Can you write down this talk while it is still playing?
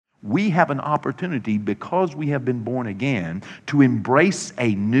we have an opportunity, because we have been born again, to embrace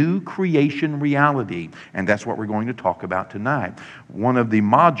a new creation reality. And that's what we're going to talk about tonight. One of the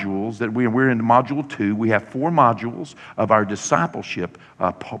modules that we're in module 2, we have 4 modules of our discipleship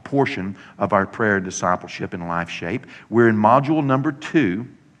portion of our prayer discipleship in Life Shape. We're in module number 2.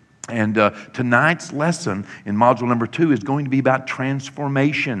 And tonight's lesson in module number 2 is going to be about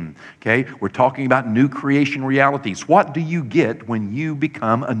transformation. Okay, we're talking about new creation realities. What do you get when you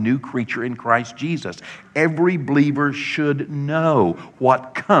become a new creature in Christ Jesus? Every believer should know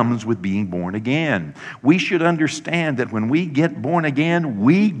what comes with being born again. We should understand that when we get born again,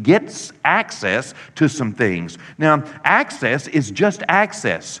 we get access to some things. Now, access is just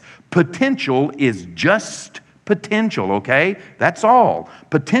access. Potential is just potential, okay? That's all.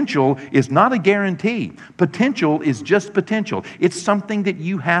 Potential is not a guarantee. Potential is just potential. It's something that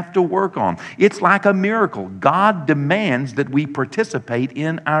you have to work on. It's like a miracle. God demands that we participate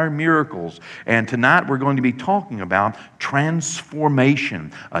in our miracles. And tonight we're going to be talking about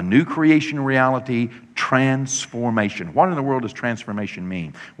transformation, a new creation reality, transformation. What in the world does transformation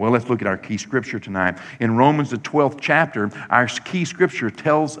mean? Well, let's look at our key scripture tonight. In Romans, the 12th chapter, our key scripture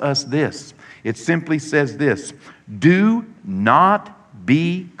tells us this. It simply says this: do not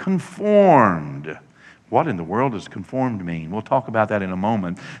be conformed. What in the world does conformed mean? We'll talk about that in a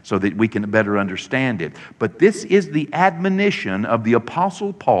moment so that we can better understand it. But this is the admonition of the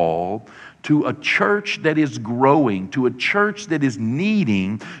Apostle Paul to a church that is growing, to a church that is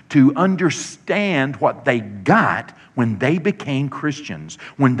needing to understand what they got when they became Christians,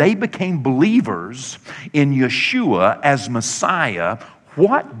 when they became believers in Yeshua as Messiah.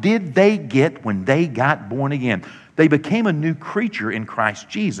 What did they get when they got born again? They became a new creature in Christ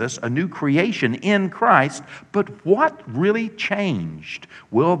Jesus, a new creation in Christ. But what really changed?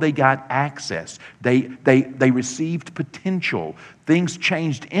 Well, they got access. They received potential. Things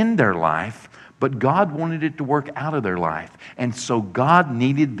changed in their life, but God wanted it to work out of their life. And so God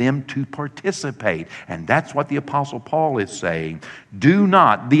needed them to participate. And that's what the Apostle Paul is saying. Do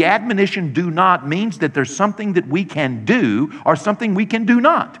not. The admonition do not means that there's something that we can do or something we can do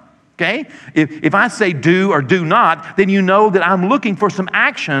not. Okay? If I say do or do not, then you know that I'm looking for some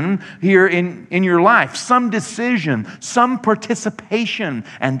action here in your life, some decision, some participation.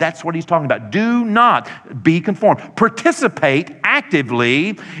 And that's what he's talking about. Do not be conformed. Participate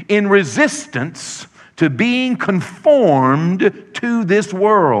actively in resistance to being conformed to this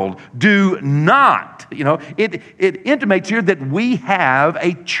world. Do not. It intimates here that we have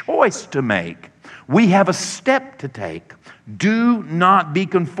a choice to make. We have a step to take. Do not be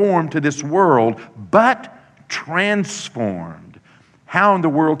conformed to this world, but transformed. How in the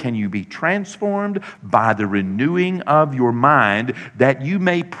world can you be transformed? By the renewing of your mind, that you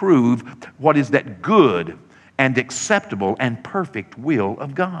may prove what is that good and acceptable and perfect will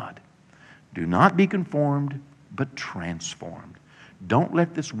of God. Do not be conformed, but transformed. Don't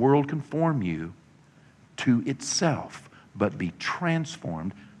let this world conform you to itself, but be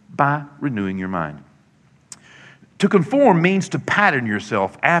transformed by renewing your mind. To conform means to pattern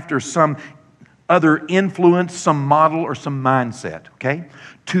yourself after some other influence, some model, or some mindset, okay?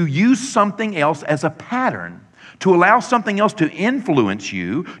 To use something else as a pattern, to allow something else to influence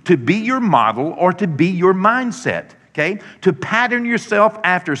you, to be your model, or to be your mindset, okay? To pattern yourself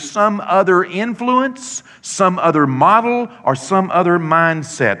after some other influence, some other model, or some other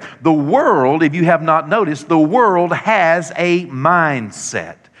mindset. The world, if you have not noticed, the world has a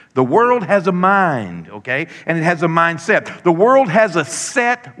mindset. The world has a mind, okay? And it has a mindset. The world has a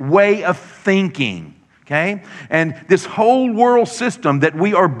set way of thinking, okay? And this whole world system that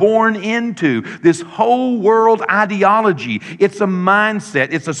we are born into, this whole world ideology, it's a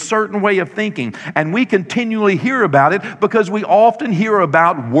mindset. It's a certain way of thinking. And we continually hear about it because we often hear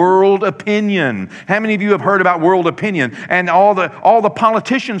about world opinion. How many of you have heard about world opinion? And all the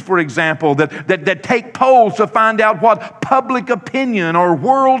politicians, for example, that take polls to find out what public opinion or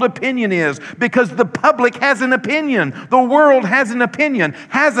world opinion is, because the public has an opinion. The world has an opinion,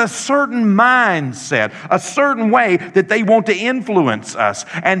 has a certain mindset, a certain way that they want to influence us.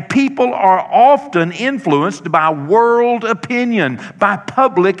 And people are often influenced by world opinion, by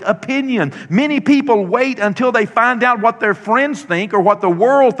public opinion. Many people wait until they find out what their friends think, or what the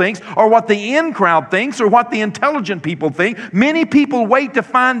world thinks, or what the in crowd thinks, or what the intelligent people think. Many people wait to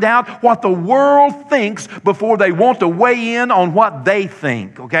find out what the world thinks before they want to weigh in on what they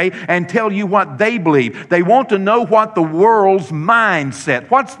think, okay, and tell you what they believe. They want to know what the world's mindset,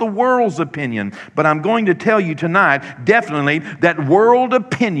 what's the world's opinion. But I'm going to tell you tonight, definitely, that world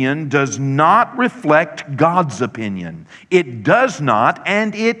opinion does not reflect God's opinion. It does not,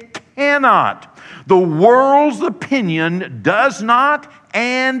 and it cannot. The world's opinion does not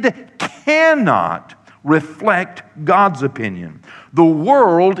and cannot reflect God's opinion. The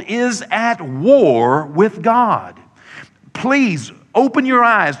world is at war with God. Please open your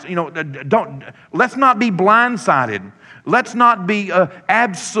eyes. Let's not be blindsided. Let's not be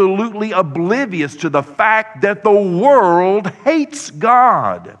absolutely oblivious to the fact that the world hates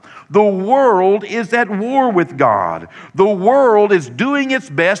God. The world is at war with God. The world is doing its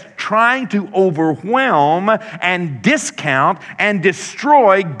best trying to overwhelm and discount and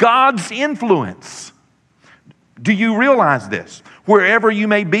destroy God's influence. Do you realize this? Wherever you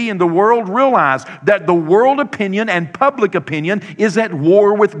may be in the world, realize that the world opinion and public opinion is at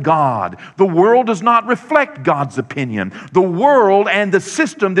war with God. The world does not reflect God's opinion. The world and the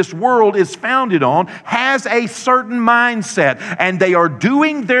system this world is founded on has a certain mindset, and they are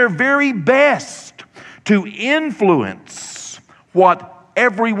doing their very best to influence what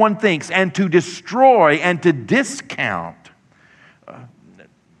everyone thinks and to destroy and to discount,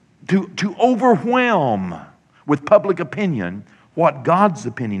 to overwhelm with public opinion what God's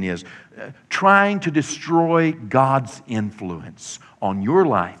opinion is, trying to destroy God's influence on your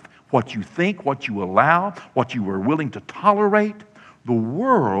life, what you think, what you allow, what you are willing to tolerate. The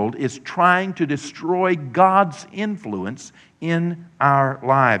world is trying to destroy God's influence in our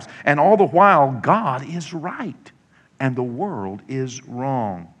lives. And all the while, God is right and the world is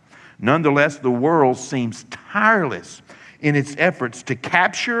wrong. Nonetheless, the world seems tireless in its efforts to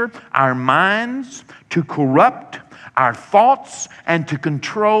capture our minds, to corrupt our thoughts, and to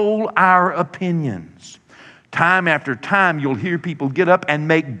control our opinions. Time after time, you'll hear people get up and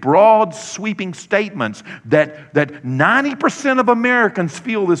make broad, sweeping statements that 90% of Americans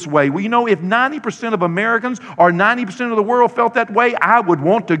feel this way. Well, if 90% of Americans or 90% of the world felt that way, I would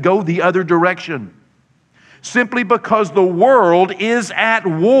want to go the other direction. Simply because the world is at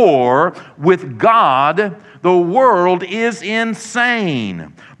war with God. The world is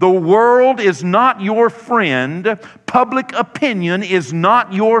insane. The world is not your friend. Public opinion is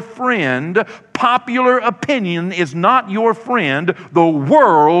not your friend. Popular opinion is not your friend. The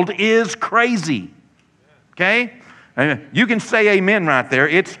world is crazy. Okay? You can say amen right there.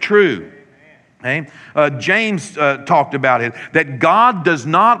 It's true. Okay? James talked about it, that God does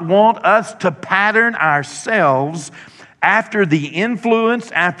not want us to pattern ourselves after the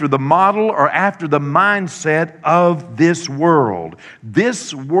influence, after the model, or after the mindset of this world.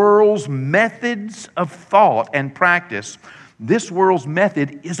 This world's methods of thought and practice, this world's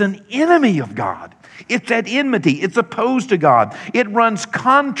method is an enemy of God. It's at enmity. It's opposed to God. It runs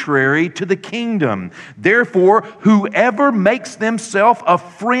contrary to the kingdom. Therefore, whoever makes themselves a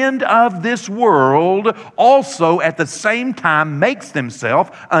friend of this world also at the same time makes themselves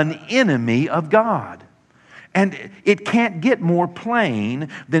an enemy of God. And it can't get more plain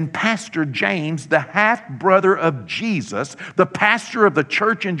than Pastor James, the half-brother of Jesus, the pastor of the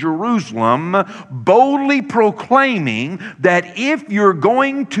church in Jerusalem, boldly proclaiming that if you're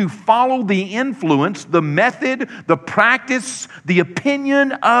going to follow the influence, the method, the practice, the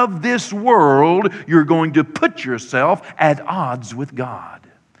opinion of this world, you're going to put yourself at odds with God.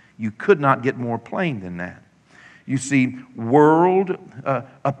 You could not get more plain than that. You see, world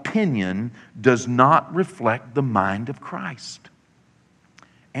opinion does not reflect the mind of Christ.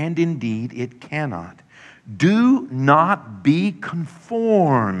 And indeed, it cannot. Do not be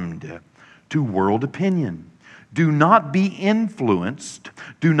conformed to world opinion. Do not be influenced.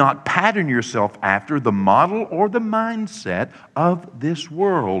 Do not pattern yourself after the model or the mindset of this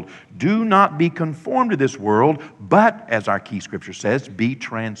world. Do not be conformed to this world, but, as our key scripture says, be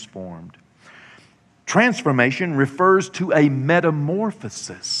transformed. Transformation refers to a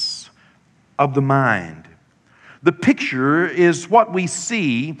metamorphosis of the mind. The picture is what we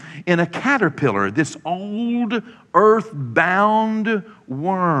see in a caterpillar, this old earth-bound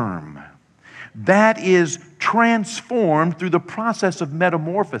worm that is transformed through the process of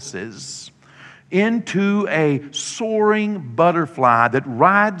metamorphosis into a soaring butterfly that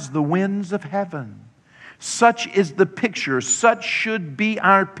rides the winds of heaven. Such is the picture, such should be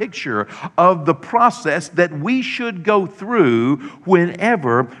our picture of the process that we should go through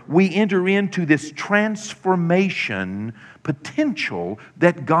whenever we enter into this transformation potential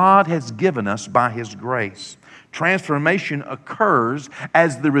that God has given us by His grace. Transformation occurs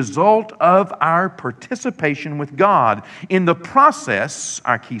as the result of our participation with God in the process,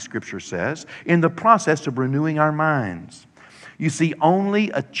 our key scripture says, in the process of renewing our minds. You see, only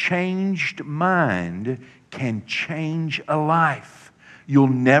a changed mind can change a life. You'll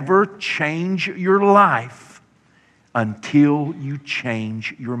never change your life until you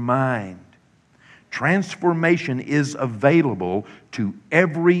change your mind. Transformation is available to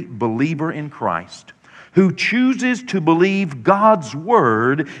every believer in Christ. who chooses to believe God's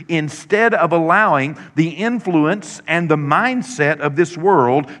Word instead of allowing the influence and the mindset of this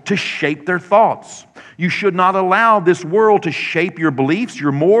world to shape their thoughts. You should not allow this world to shape your beliefs,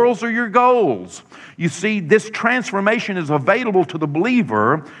 your morals, or your goals. You see, this transformation is available to the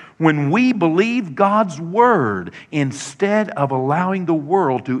believer when we believe God's Word instead of allowing the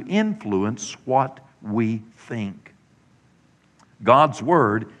world to influence what we think. God's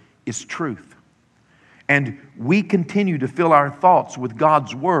Word is truth. And we continue to fill our thoughts with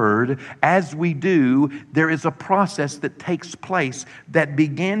God's Word. As we do, there is a process that takes place that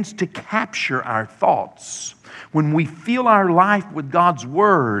begins to capture our thoughts. When we fill our life with God's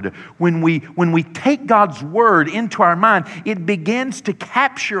Word, when we take God's Word into our mind, it begins to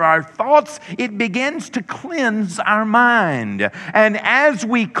capture our thoughts. It begins to cleanse our mind. And as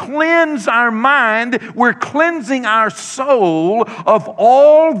we cleanse our mind, we're cleansing our soul of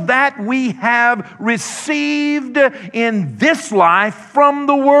all that we have received in this life from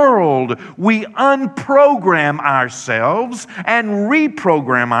the world. We unprogram ourselves and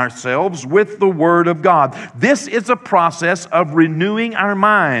reprogram ourselves with the Word of God. This is a process of renewing our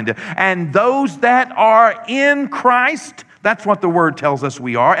mind. And those that are in Christ, that's what the Word tells us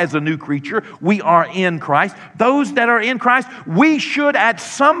we are as a new creature. We are in Christ. Those that are in Christ, we should at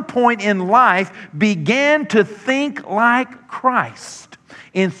some point in life begin to think like Christ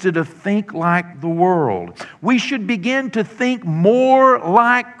instead of think like the world. We should begin to think more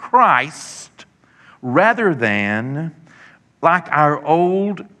like Christ rather than like our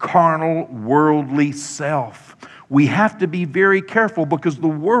old carnal worldly self. We have to be very careful because the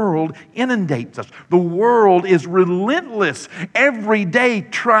world inundates us. The world is relentless every day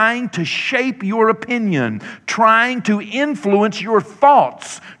trying to shape your opinion, trying to influence your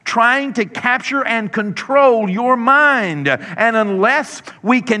thoughts, trying to capture and control your mind. And unless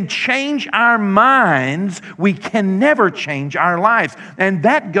we can change our minds, we can never change our lives. And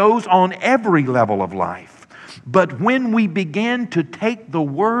that goes on every level of life. But when we begin to take the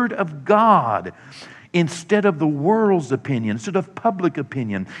Word of God instead of the world's opinion, instead of public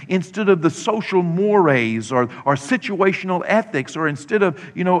opinion, instead of the social mores or situational ethics, or instead of,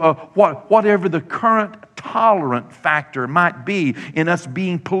 whatever the current tolerant factor might be in us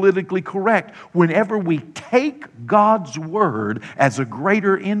being politically correct, whenever we take God's Word as a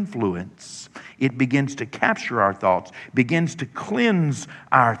greater influence, it begins to capture our thoughts, begins to cleanse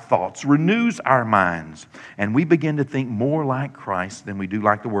our thoughts, renews our minds, and we begin to think more like Christ than we do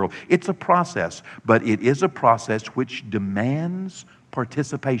like the world. It's a process, but it is a process which demands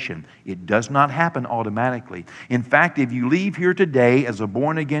participation. It does not happen automatically. In fact, if you leave here today as a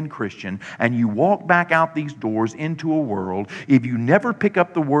born-again Christian and you walk back out these doors into a world, if you never pick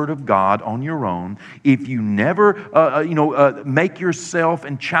up the Word of God on your own, if you never make yourself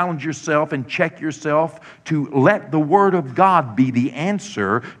and challenge yourself and check yourself to let the Word of God be the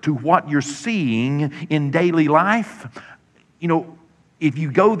answer to what you're seeing in daily life, if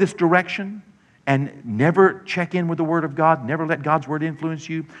you go this direction and never check in with the Word of God, never let God's Word influence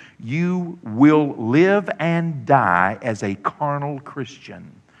you, you will live and die as a carnal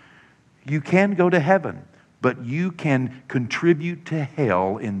Christian. You can go to heaven, but you can contribute to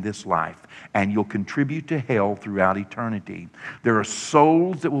hell in this life, and you'll contribute to hell throughout eternity. There are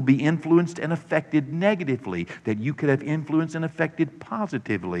souls that will be influenced and affected negatively that you could have influenced and affected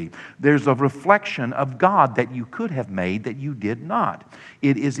positively. There's a reflection of God that you could have made that you did not.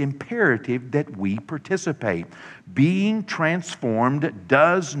 It is imperative that we participate. Being transformed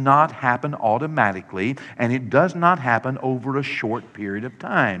does not happen automatically, and it does not happen over a short period of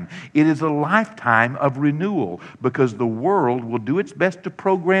time. It is a lifetime of renewal, because the world will do its best to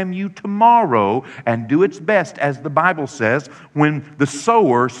program you tomorrow and do its best, as the Bible says, when the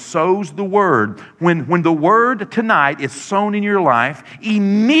sower sows the word. When the word tonight is sown in your life,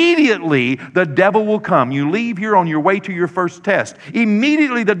 immediately the devil will come. You leave here on your way to your first test.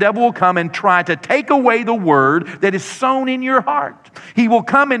 Immediately the devil will come and try to take away the word that is sown in your heart. He will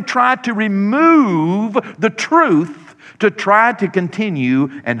come and try to remove the truth to try to continue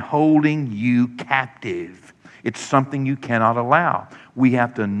and holding you captive. It's something you cannot allow. We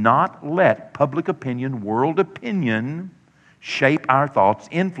have to not let public opinion, world opinion, shape our thoughts,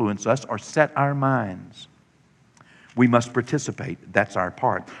 influence us, or set our minds. We must participate. That's our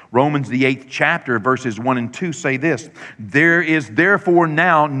part. Romans, the 8th chapter, verses 1 and 2 say this: "There is therefore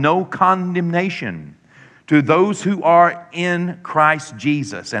now no condemnation To those who are in Christ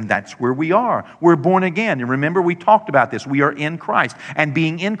Jesus, and that's where we are. We're born again. And remember, we talked about this. We are in Christ. And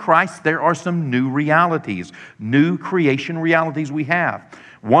being in Christ, there are some new realities, new creation realities we have.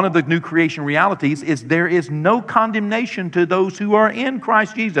 One of the new creation realities is there is no condemnation to those who are in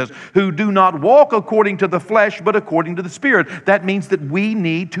Christ Jesus, who do not walk according to the flesh, but according to the Spirit. That means that we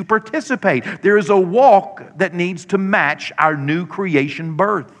need to participate. There is a walk that needs to match our new creation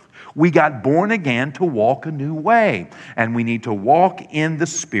birth. We got born again to walk a new way, and we need to walk in the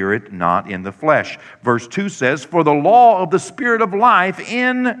Spirit, not in the flesh. Verse 2 says, "For the law of the Spirit of life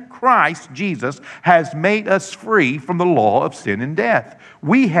in Christ Jesus has made us free from the law of sin and death."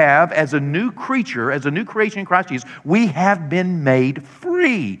 We have, as a new creature, as a new creation in Christ Jesus, we have been made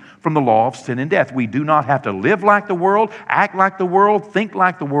free from the law of sin and death. We do not have to live like the world, act like the world, think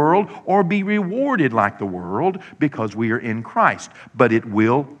like the world, or be rewarded like the world because we are in Christ. But it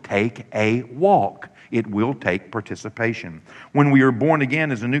will take a walk. It will take participation. When we are born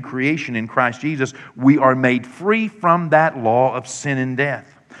again as a new creation in Christ Jesus, we are made free from that law of sin and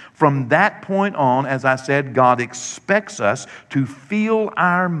death. From that point on, as I said, God expects us to fill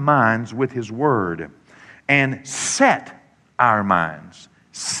our minds with His Word and set our minds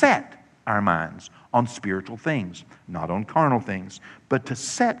on spiritual things, not on carnal things, but to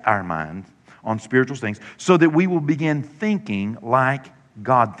set our minds on spiritual things so that we will begin thinking like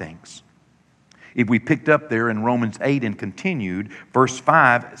God thinks. If we picked up there in Romans 8 and continued, verse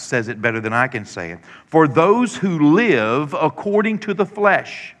 5 says it better than I can say it. "For those who live according to the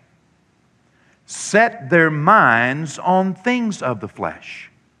flesh set their minds on things of the flesh."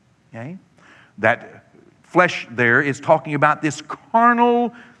 Okay? That flesh there is talking about this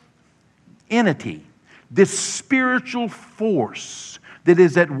carnal entity, this spiritual force that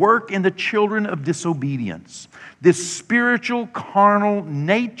is at work in the children of disobedience, this spiritual carnal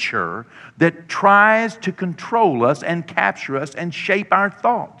nature that tries to control us and capture us and shape our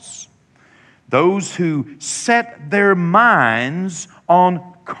thoughts. Those who set their minds on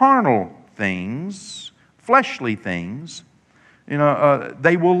carnal things, fleshly things,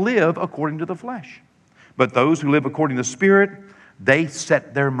 they will live according to the flesh. But those who live according to the Spirit, they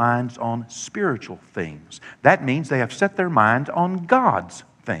set their minds on spiritual things. That means they have set their mind on God's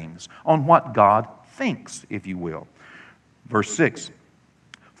things, on what God thinks, if you will. Verse 6,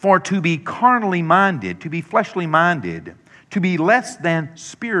 "For to be carnally minded, to be fleshly minded, to be less than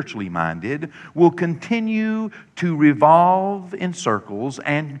spiritually minded, will continue to revolve in circles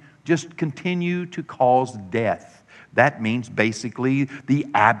and just continue to cause death." That means basically the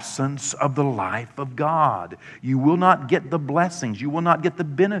absence of the life of God. You will not get the blessings. You will not get the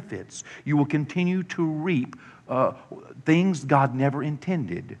benefits. You will continue to reap things God never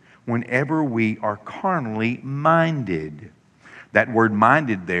intended whenever we are carnally minded. That word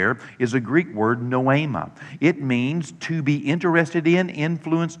minded there is a Greek word, noema. It means to be interested in,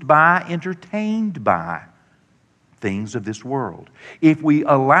 influenced by, entertained by things of this world. If we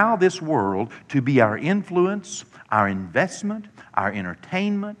allow this world to be our influence, our investment, our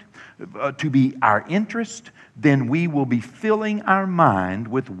entertainment, to be our interest, then we will be filling our mind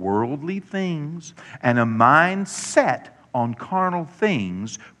with worldly things, and a mind set on carnal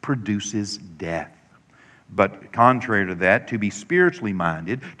things produces death. But contrary to that, to be spiritually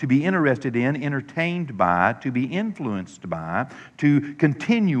minded, to be interested in, entertained by, to be influenced by, to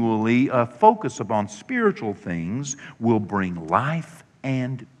continually focus upon spiritual things will bring life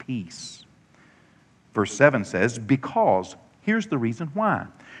and peace. Verse 7 says, "Because," here's the reason why.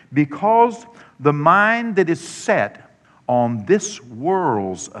 "Because the mind that is set on this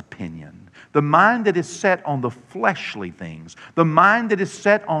world's opinion, the mind that is set on the fleshly things, the mind that is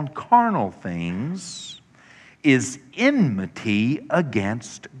set on carnal things, is enmity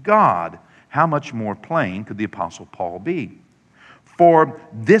against God." How much more plain could the Apostle Paul be? For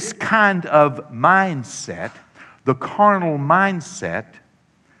this kind of mindset, the carnal mindset,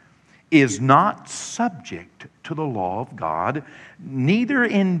 is not subject to the law of God, neither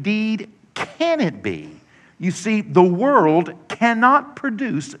indeed can it be. You see, the world cannot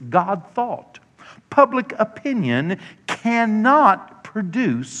produce God thought. Public opinion cannot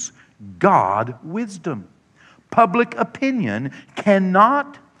produce God wisdom. Public opinion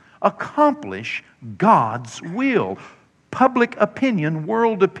cannot accomplish God's will. Public opinion,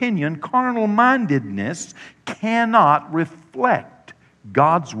 world opinion, carnal mindedness cannot reflect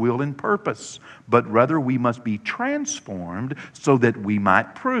God's will and purpose. But rather we must be transformed so that we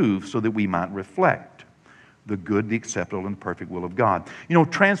might prove, so that we might reflect the good, the acceptable, and perfect will of God. You know,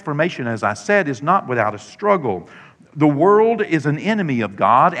 transformation, as I said, is not without a struggle. The world is an enemy of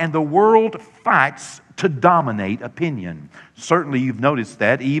God, and the world fights to dominate opinion. Certainly you've noticed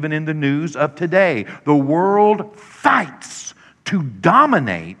that even in the news of today. The world fights to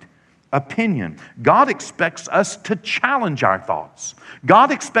dominate opinion. God expects us to challenge our thoughts.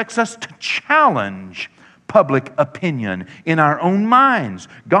 God expects us to challenge public opinion in our own minds.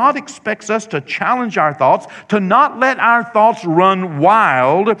 God expects us to challenge our thoughts, to not let our thoughts run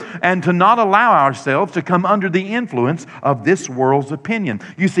wild, and to not allow ourselves to come under the influence of this world's opinion.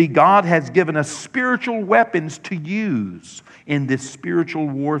 You see, God has given us spiritual weapons to use in this spiritual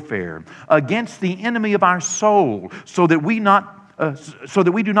warfare against the enemy of our soul, so that we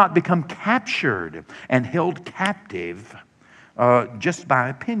do not become captured and held captive just by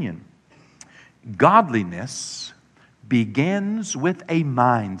opinion. Godliness begins with a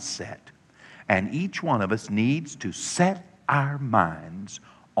mindset, and each one of us needs to set our minds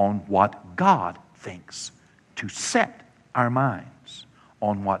on what God thinks. To set our minds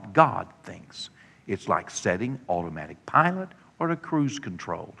on what God thinks. It's like setting automatic pilot or a cruise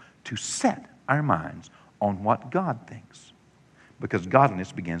control. To set our minds on what God thinks. Because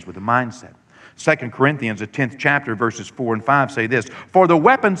godliness begins with a mindset. 2 Corinthians, the 10th chapter, verses 4 and 5 say this: "For the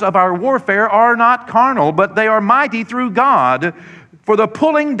weapons of our warfare are not carnal, but they are mighty through God for the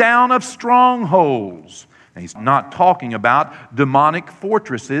pulling down of strongholds." And he's not talking about demonic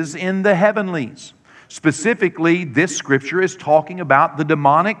fortresses in the heavenlies. Specifically, this scripture is talking about the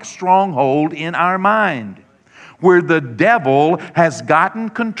demonic stronghold in our mind, where the devil has gotten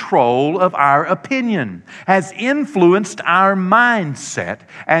control of our opinion, has influenced our mindset,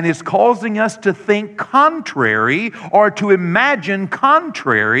 and is causing us to think contrary or to imagine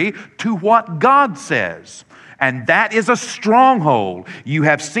contrary to what God says. And that is a stronghold. You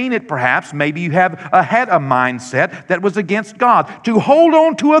have seen it perhaps. Maybe you have had a mindset that was against God. To hold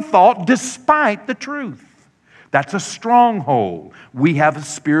on to a thought despite the truth. That's a stronghold. We have a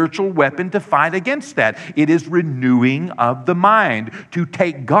spiritual weapon to fight against that. It is renewing of the mind, to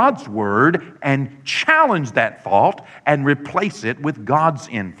take God's word and challenge that thought and replace it with God's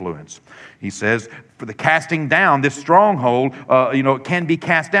influence. He says, for the casting down, this stronghold, it can be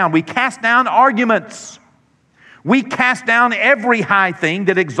cast down. We cast down arguments. We cast down every high thing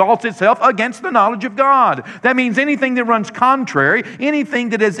that exalts itself against the knowledge of God. That means anything that runs contrary, anything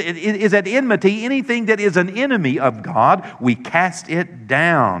that is at enmity, anything that is an enemy of God, we cast it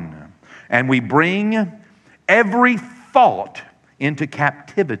down. And we bring every thought into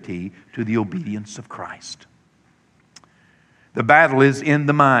captivity to the obedience of Christ. The battle is in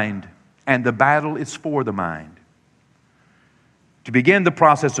the mind, and the battle is for the mind. To begin the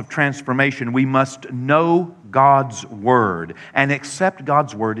process of transformation, we must know God's Word and accept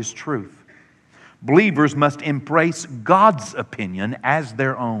God's Word as truth. Believers must embrace God's opinion as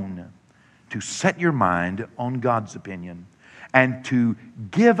their own. To set your mind on God's opinion and to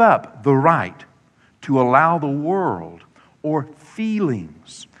give up the right to allow the world or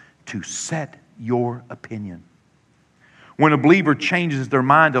feelings to set your opinion. When a believer changes their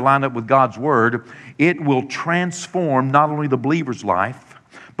mind to line up with God's Word, it will transform not only the believer's life,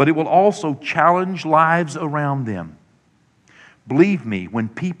 but it will also challenge lives around them. Believe me, when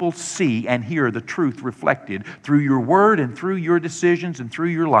people see and hear the truth reflected through your word and through your decisions and through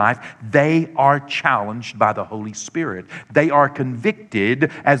your life, they are challenged by the Holy Spirit. They are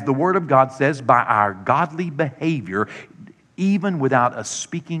convicted, as the Word of God says, by our godly behavior, even without us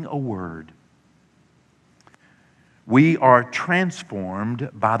speaking a word. We are transformed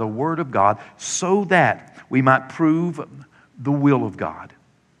by the Word of God so that we might prove the will of God.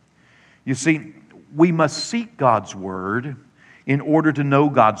 You see, we must seek God's Word in order to know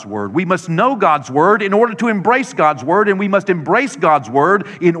God's Word. We must know God's Word in order to embrace God's Word, and we must embrace God's Word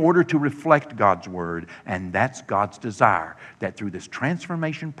in order to reflect God's Word. And that's God's desire, that through this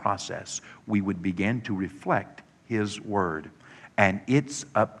transformation process, we would begin to reflect His Word. And it's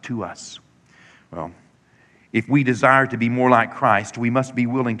up to us. Well, if we desire to be more like Christ, we must be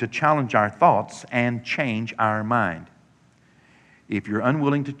willing to challenge our thoughts and change our mind. If you're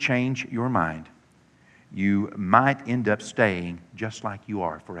unwilling to change your mind, you might end up staying just like you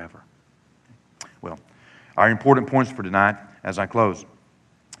are forever. Well, our important points for tonight as I close.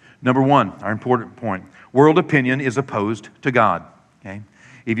 Number one, our important point, world opinion is opposed to God. Okay?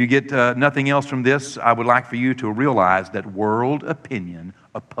 If you get nothing else from this, I would like for you to realize that world opinion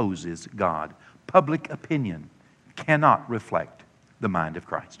opposes God. Public opinion cannot reflect the mind of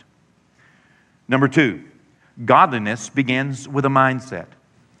Christ. Number two, godliness begins with a mindset.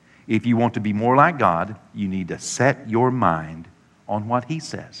 If you want to be more like God, you need to set your mind on what He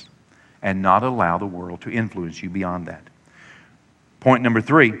says and not allow the world to influence you beyond that. Point number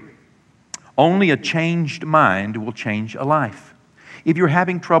three, Only a changed mind will change a life. If you're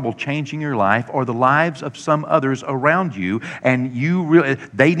having trouble changing your life or the lives of some others around you, and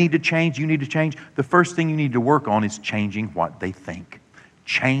they need to change, you need to change, the first thing you need to work on is changing what they think.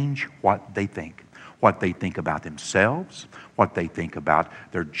 Change what they think. What they think about themselves, what they think about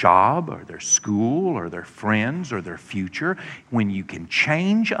their job or their school or their friends or their future. When you can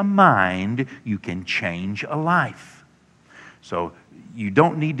change a mind, you can change a life. So you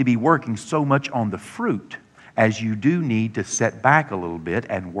don't need to be working so much on the fruit as you do need to set back a little bit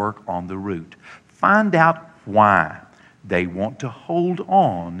and work on the root. Find out why they want to hold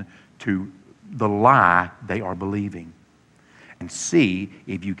on to the lie they are believing, and see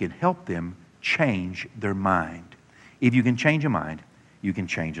if you can help them change their mind. If you can change a mind, you can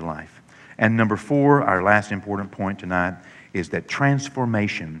change a life. And number 4, our last important point tonight, is that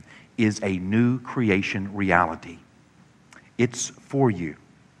transformation is a new creation reality. It's for you.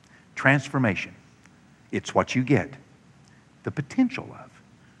 Transformation. It's what you get the potential of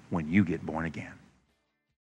when you get born again.